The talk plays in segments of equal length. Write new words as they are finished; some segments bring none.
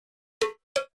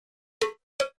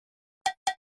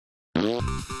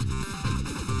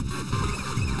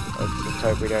Let's just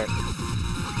hope we don't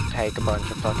take a bunch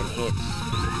of fucking hits.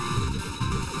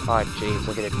 Oh jeez,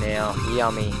 look at it now.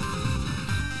 Yummy.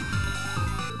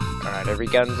 Alright, every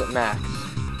gun's at max.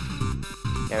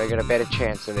 Now we got a better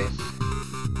chance of this.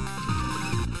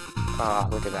 Oh,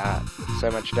 look at that. So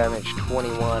much damage.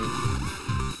 21.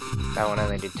 That one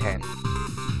only did 10.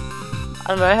 I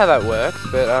don't know how that works,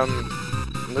 but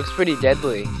it looks pretty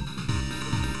deadly.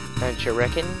 Don't you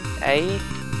reckon, eh?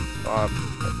 Oh,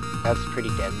 that's pretty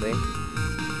deadly.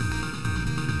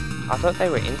 I thought they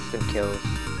were instant kills.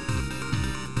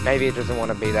 Maybe it doesn't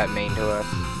want to be that mean to us.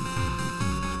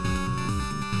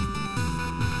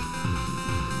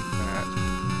 Alright,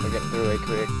 we're getting through it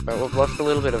quick, but we've lost a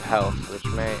little bit of health, which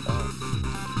may...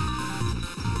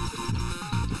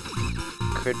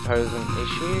 could pose an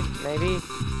issue, maybe?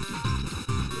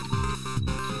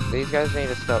 These guys need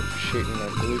to stop shooting their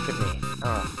gloop at me.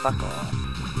 Oh, fuck off.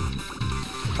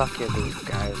 Fuck your gloop,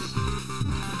 guys.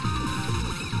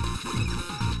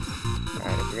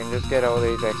 Alright, if we can just get all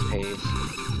these XPs.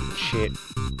 Shit.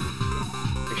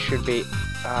 We should be...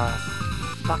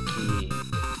 fuck you.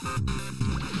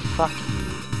 Fuck you.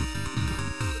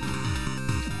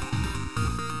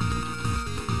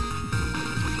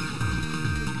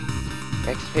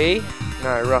 XP?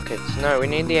 No, rockets. No, we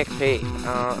need the XP.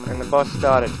 And the boss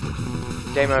started.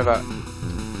 Game over.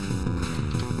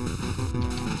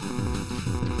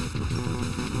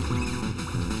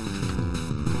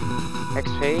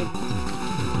 XP?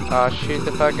 Oh, shoot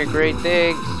the fucking green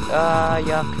things.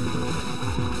 Yuck.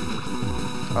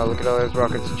 Oh, look at all those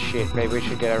rockets and shit. Maybe we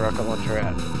should get our rocket launcher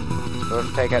out. So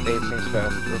let's take out these things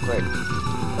first, real quick.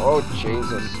 Oh,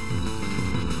 Jesus.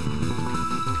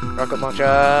 Rocket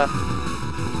launcher.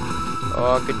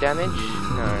 Oh, good damage?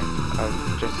 No,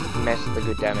 I've just messed the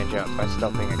good damage up by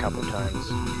stopping a couple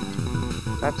times.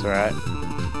 That's alright.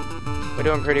 We're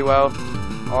doing pretty well.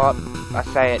 Oh, I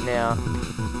say it now.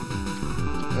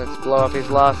 Let's blow up his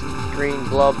last green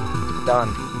blob.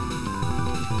 Done.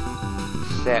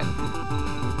 Set.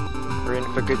 We're in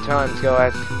for good times,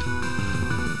 guys.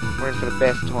 We're in for the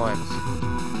best times.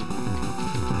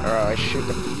 Alright, shoot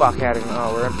the fuck out of him.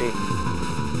 Oh, we're empty.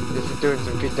 This is doing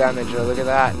some good damage. Oh, look at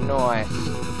that. Nice.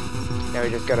 Now we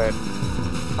just gotta...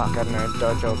 fuck, I don't know,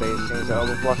 dodge all these things. Oh,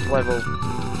 we've lost level.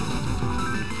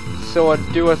 Sword,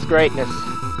 do us greatness.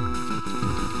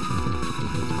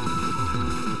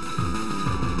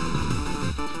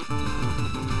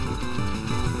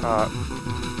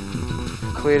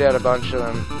 Cleared out a bunch of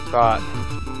them, but...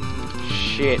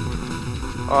 shit.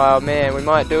 Oh man, we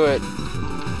might do it.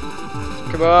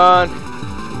 Come on.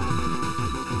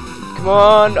 Come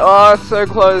on. Oh, so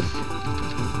close.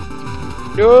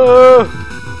 No.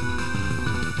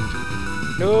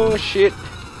 No, shit.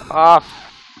 Ah,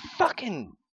 fucking...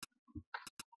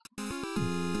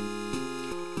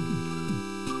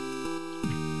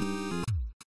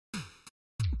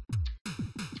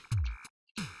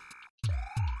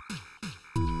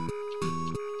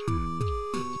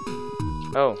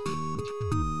 Oh.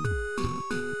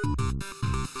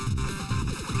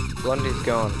 Blondie's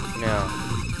gone now,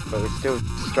 but we're still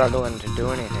struggling to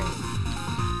do anything.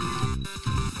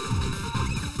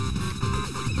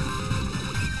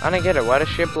 I don't get it. Why does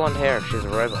she have blonde hair if she's a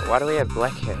robot? Why do we have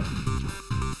black hair?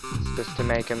 It's just to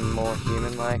make them more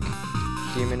human-like?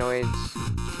 Humanoids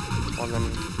on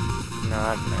them? No,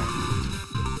 I don't know.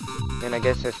 I mean, I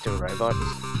guess they're still robots.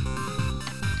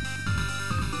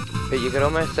 But you could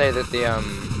almost say that the,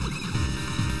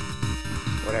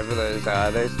 whatever those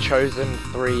are, those chosen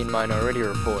 3 in Minority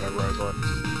Report are robots.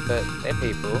 But they're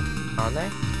people, aren't they?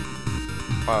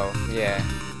 Oh, yeah.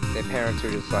 Their parents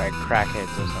were just like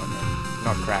crackheads or something.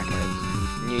 Not crackheads.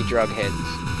 New drug heads.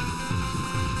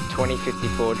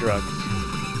 2054 drugs.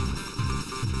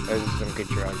 Those are some good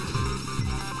drugs.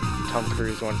 Tom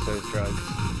Cruise wants those drugs.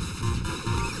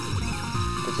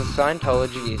 Does the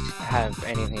Scientology have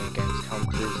anything against Tom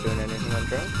Cruise doing anything on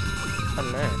drugs? I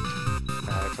don't know.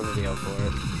 They're probably all for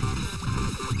it.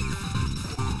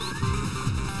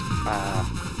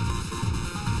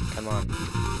 Come on.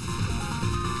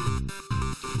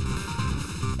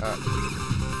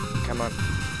 Come on.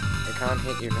 I can't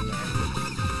hit you from there.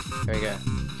 There we go.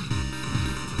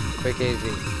 Quick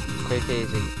easy. Quick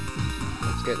easy.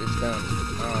 Let's get this done.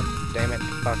 Oh, damn it.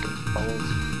 Fucking balls,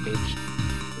 bitch.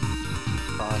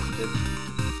 Bastard.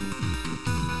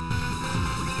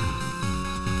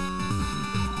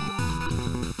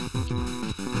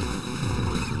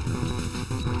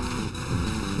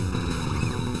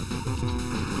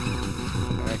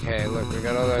 Okay, look, we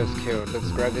got all those killed.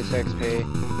 Let's grab this XP.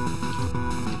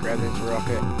 Grab this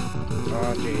rocket.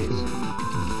 Oh, jeez.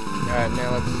 Alright,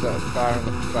 now let's fire in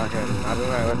the fuck out of him. I don't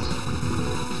know, let's...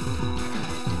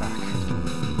 Fuck.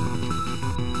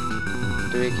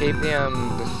 Do we keep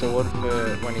the sword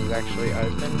for when he's actually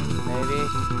open, maybe?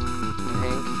 I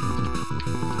think.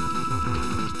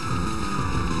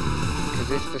 Because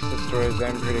this just destroys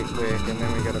them pretty quick, and then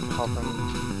we gotta pop them.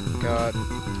 God.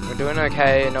 We're doing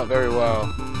okay, not very well.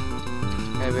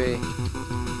 Maybe...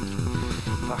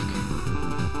 Fuck.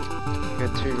 We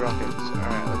got 2 rockets.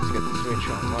 Alright, let's get the switch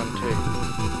on. 1, 2.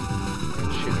 And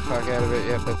shoot the fuck out of it.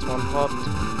 Yep, that's 1 popped.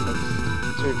 That's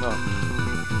 2 popped.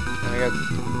 And we got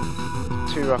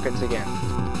 2 rockets again.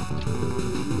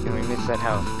 And we missed that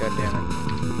health. God damn it.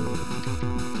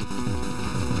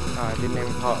 Oh, it didn't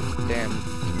even pop. Damn.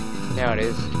 Now it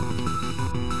is.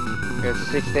 We got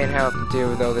 16 health to deal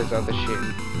with all this other shit.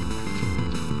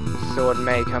 Sword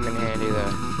may come in handy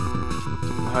though.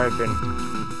 I'm hoping.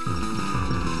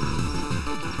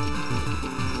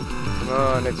 Come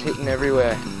on, it's hitting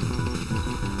everywhere.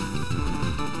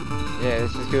 Yeah,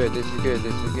 this is good, this is good,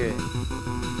 this is good.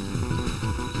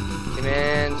 Hey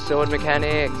man, sword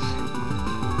mechanics!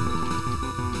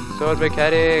 Sword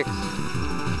mechanics!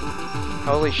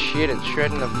 Holy shit, it's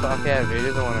shredding the fuck out of it. He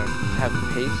doesn't want to have a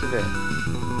piece of it.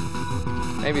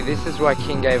 Maybe this is why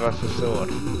King gave us the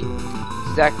sword.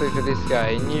 Exactly for this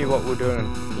guy. He knew what we're doing.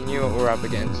 He knew what we're up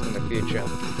against in the future.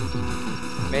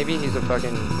 Maybe he's a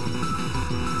fucking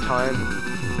time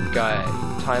guy,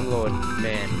 time lord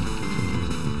man.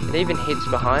 It even hits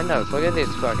behind us. Look at this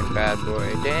fucking bad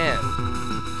boy. Damn.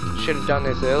 Should have done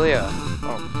this earlier.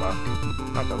 Oh fuck.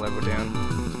 Not the level down.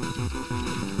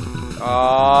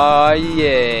 Oh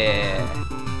yeah.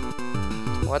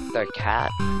 What the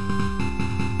cat?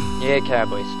 Yeah,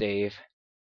 Cowboy Steve.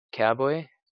 Cowboy?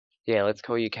 Yeah, let's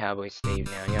call you Cowboy Steve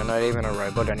now. You're not even a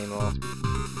robot anymore.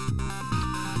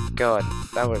 God,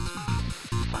 that was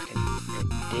fucking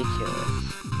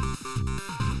ridiculous.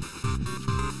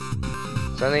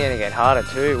 It's only gonna get harder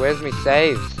too. Where's me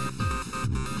saves?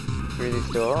 Through this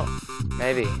door?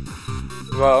 Maybe.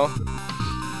 Well,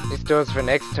 this door's for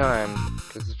next time,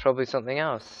 because there's probably something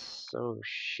else. Oh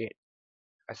shit.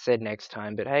 I said next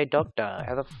time, but hey Doctor,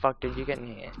 how the fuck did you get in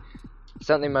here?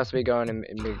 Something must be going on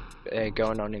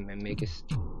in the biggest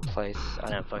place. I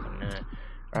don't fucking know.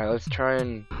 Alright, let's try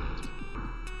and...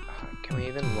 can we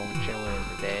even launch our way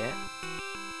over there?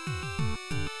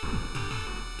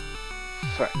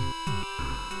 Fuck.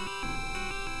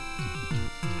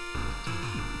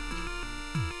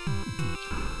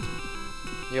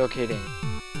 You're kidding.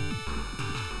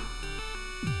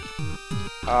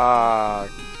 Ah,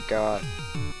 God.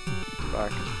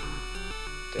 Fuck.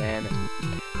 Damn it.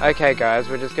 Okay guys,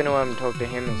 we're just gonna talk to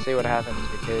him and see what happens,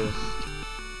 because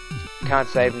we can't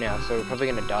save now, so we're probably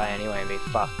gonna die anyway and be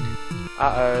fucked.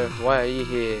 Uh-oh, why are you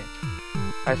here?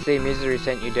 I see Misery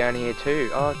sent you down here too.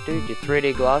 Oh dude, your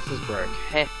 3D glasses broke.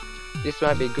 Heh. This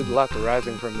might be good luck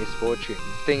arising from misfortune.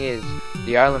 The thing is,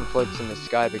 the island floats in the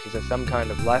sky because of some kind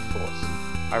of life force.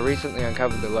 I recently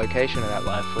uncovered the location of that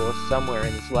life force. Somewhere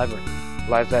in this labyrinth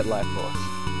lies that life force.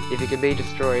 If it can be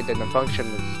destroyed, then the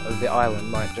functions of the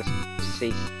island might just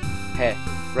cease. Heh,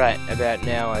 right, about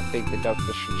now I think the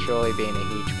Doctor should surely be in a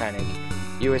huge panic.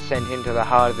 You were sent into the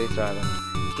heart of this island.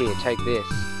 Here, take this.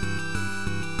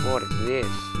 What is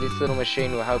this? This little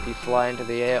machine will help you fly into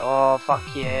the air. Oh, fuck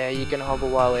yeah, you can hover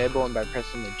while airborne by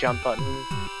pressing the jump button.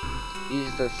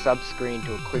 Use the sub-screen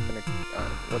to equip an...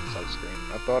 what sub-screen?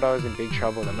 I thought I was in big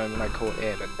trouble the moment I caught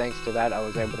air, but thanks to that I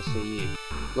was able to see you.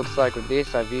 Looks like with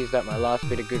this I've used up my last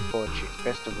bit of good fortune.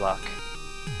 Best of luck.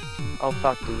 Oh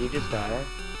fuck, did you just die?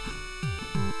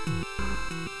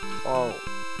 Oh.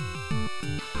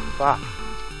 Fuck.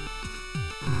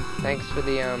 Thanks for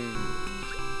the,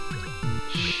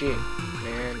 shit,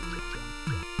 man.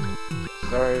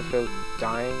 Sorry for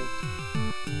dying.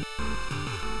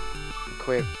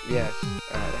 Equip, yes.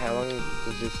 Alright, how long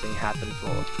does this thing happen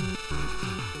for?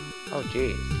 Oh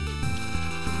jeez.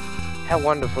 How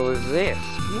wonderful is this?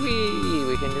 Whee!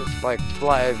 We can just like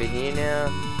fly over here now.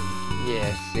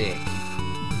 Yeah, sick.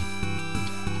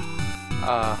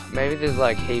 Maybe there's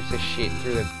like heaps of shit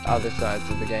through the other sides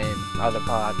of the game, other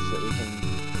parts that we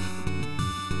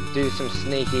can do some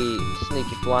sneaky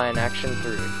flying action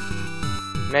through.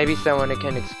 Maybe someone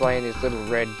can explain this little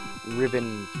red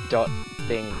ribbon dot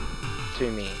thing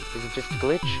to me. Is it just a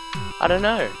glitch? I don't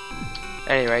know.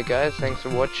 Anyway guys, thanks for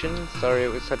watching. Sorry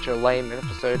it was such a lame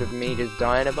episode of me just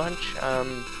dying a bunch. I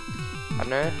don't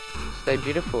know. Stay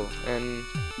beautiful and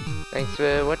thanks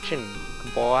for watching.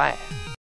 Goodbye.